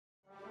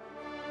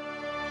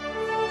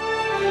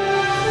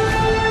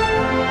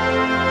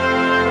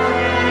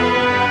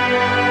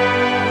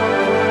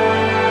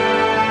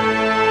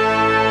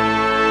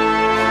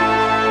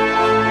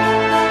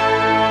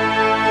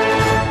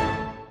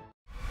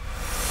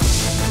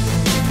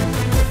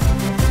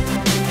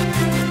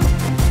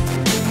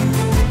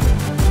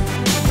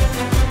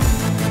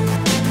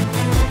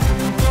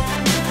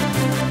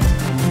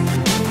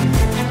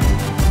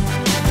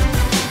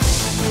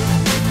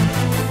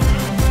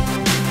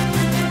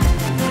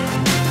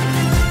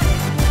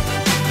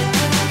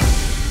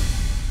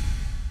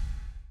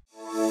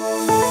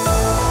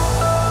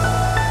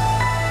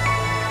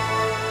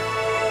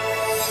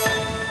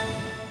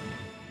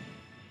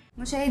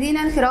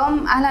مشاهدينا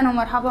الكرام، أهلا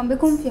ومرحبا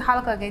بكم في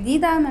حلقة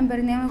جديدة من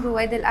برنامج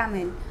رواد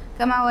الأعمال.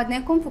 كما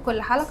عودناكم في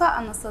كل حلقة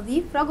أن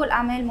نستضيف رجل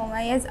أعمال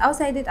مميز أو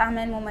سيدة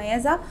أعمال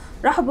مميزة.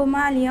 رحبوا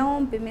معي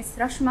اليوم بمس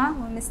رشمة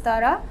ومس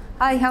تارا.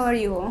 Hi, how are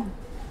you?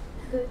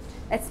 Good.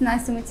 It's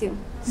nice to meet you.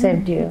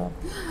 Same to you.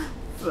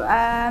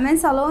 من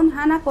صالون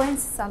هانا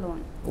بوينتس صالون.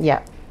 Yeah.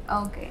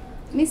 Okay.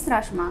 Miss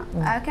Rashma,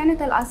 can you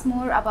tell us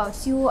more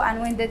about you and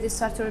when did you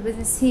start your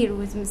business here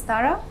with Miss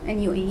Tara in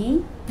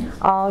UAE?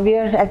 We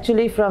are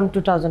actually from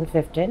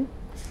 2015,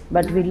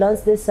 but we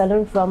launched this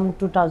salon from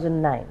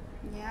 2009.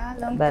 Yeah,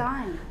 long But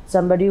time.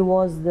 somebody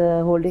was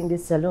holding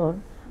this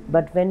salon,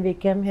 but when we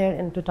came here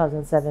in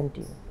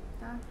 2017.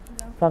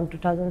 From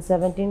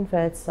 2017,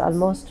 it's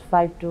almost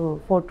 4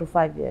 to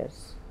 5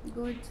 years.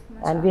 Good.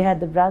 And we had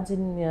the branch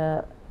in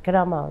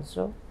Karama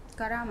also.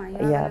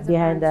 Karama, Yeah,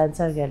 behind the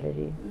Ansar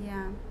Gallery.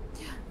 Yeah.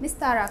 Miss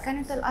Tara, can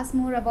you tell us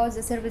more about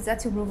the service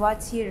that you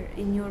provide here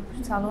in your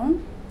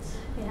salon?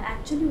 Yeah,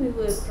 actually we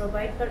will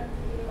provide for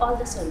all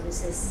the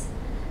services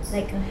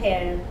like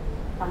hair,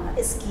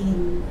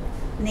 skin,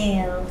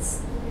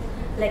 nails,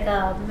 like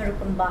a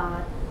miracle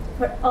bath,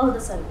 for all the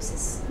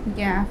services.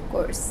 Yeah, of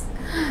course.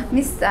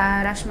 Miss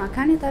Rashma,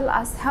 can you tell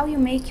us how you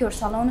make your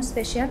salon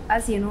special?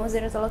 As you know,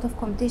 there is a lot of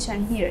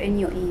competition here in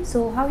UAE.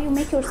 So how you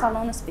make your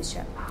salon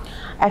special?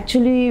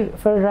 Actually,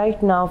 for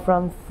right now,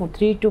 from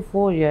 3 to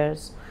 4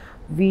 years,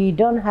 we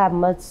don't have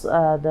much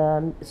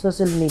the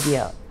social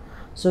media,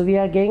 so we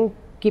are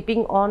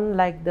keeping on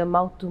like the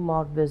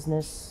mouth-to-mouth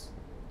business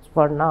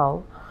for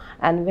now.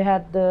 And we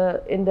had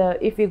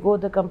if we go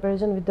the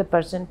comparison with the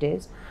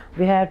percentage,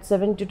 we had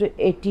 70 to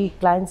 80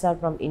 clients are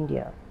from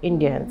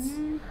Indians,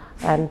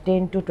 and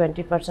 10 to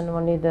 20%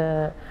 only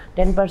the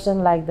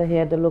 10% like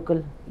the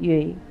local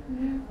UAE,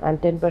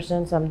 and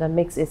 10% some the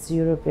mix is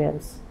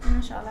Europeans.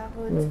 MashaAllah,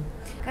 good.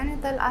 Can you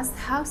tell us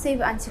how Save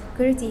and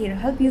Security here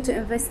help you to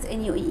invest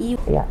in UAE?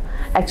 Yeah,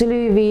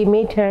 actually we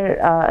met her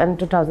in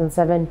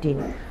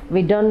 2017.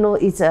 We don't know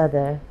each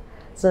other,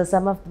 so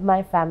some of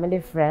my family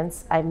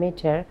friends, I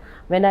met her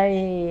when I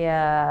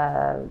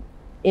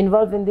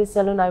involved in this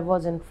salon. I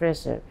was in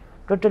fresher,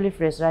 totally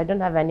fresher. I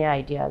don't have any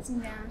ideas,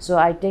 so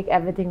I take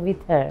everything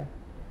with her.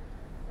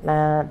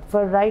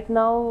 For right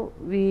now,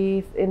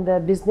 we in the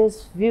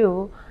business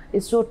view,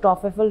 it's so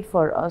tough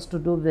for us to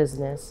do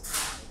business.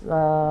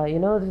 You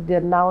know,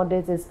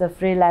 nowadays it's the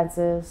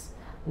freelancers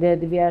that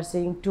we are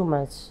seeing too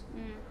much.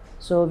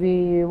 So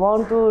we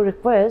want to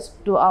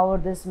request to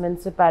this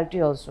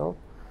municipality also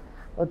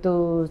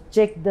to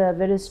check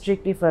very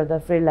strictly for the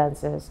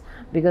freelancers,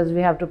 because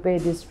we have to pay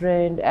this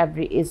rent,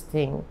 every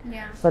thing.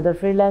 Yeah. For the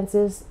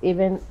freelancers,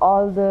 even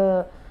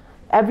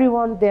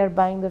everyone they are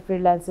buying the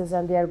freelancers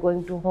and they are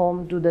going to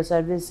home to the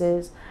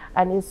services,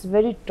 and it's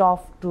very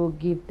tough to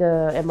give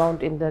the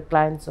amount in the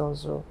clients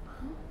also.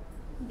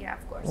 Yeah,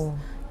 of course.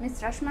 Miss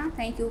Rashma,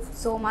 thank you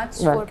so much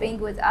Welcome. for being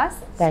with us.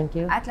 Thank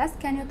you. At last,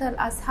 can you tell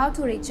us how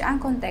to reach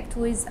and contact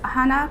with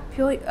Hana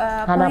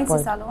Hana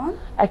Points Salon?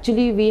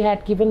 Actually, we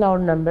had given our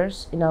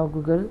numbers in our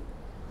Google.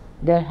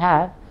 They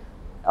have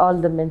all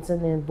the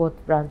mention in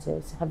both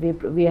branches.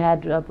 We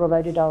had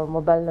provided our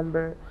mobile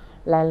number,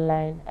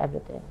 landline,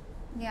 everything.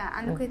 Yeah,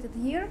 and located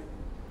here?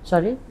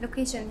 Sorry?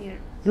 Location here.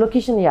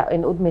 Location, yeah,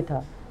 in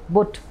Udmita.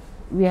 Both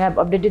we have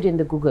updated in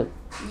the Google.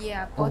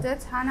 Yeah, both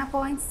at Hana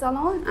Point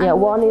Salon. And Yeah,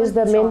 one is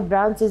the main shop.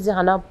 branch is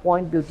Hana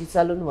Point Beauty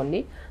Salon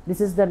only. This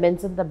is the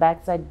mention the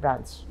backside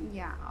branch.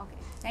 Yeah,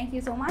 okay. Thank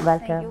you so much.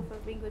 Welcome. Thank you for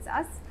being with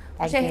us.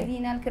 Thank you.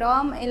 مشاهدينا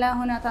الكرام، إلى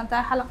هنا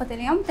تنتهي حلقة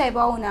اليوم.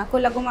 تابعونا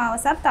كل جمعة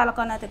وسبت على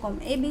قناتكم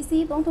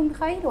ABC. دمتم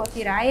بخير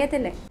وفي رعاية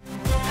الله.